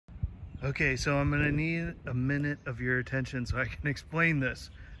Okay, so I'm gonna need a minute of your attention so I can explain this,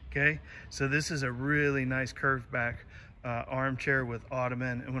 okay? So this is a really nice curved back armchair with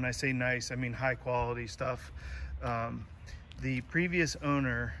Ottoman, and when I say nice, I mean high quality stuff. The previous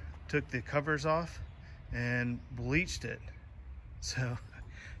owner took the covers off and bleached it. So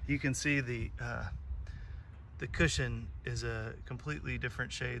you can see the cushion is a completely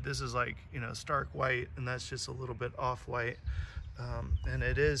different shade. This is like, you know, stark white, and that's just a little bit off white. And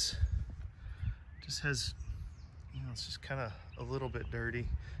it is, just has, you know, it's just kind of a little bit dirty,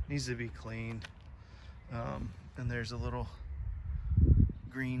 needs to be cleaned. And there's a little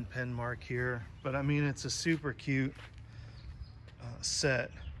green pen mark here, but I mean, it's a super cute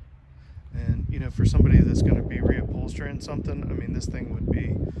set. And you know, for somebody that's going to be reupholstering something, I mean, this thing would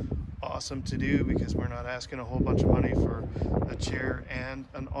be awesome to do because we're not asking a whole bunch of money for a chair and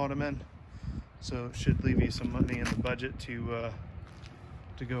an Ottoman. So it should leave you some money in the budget to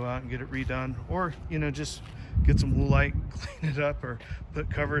go out and get it redone, or you know, just get some woolite, clean it up, or put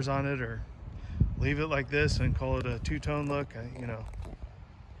covers on it, or leave it like this and call it a two-tone look. You know,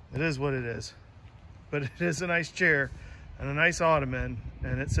 it is what it is, but it is a nice chair and a nice Ottoman,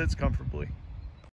 and it sits comfortably.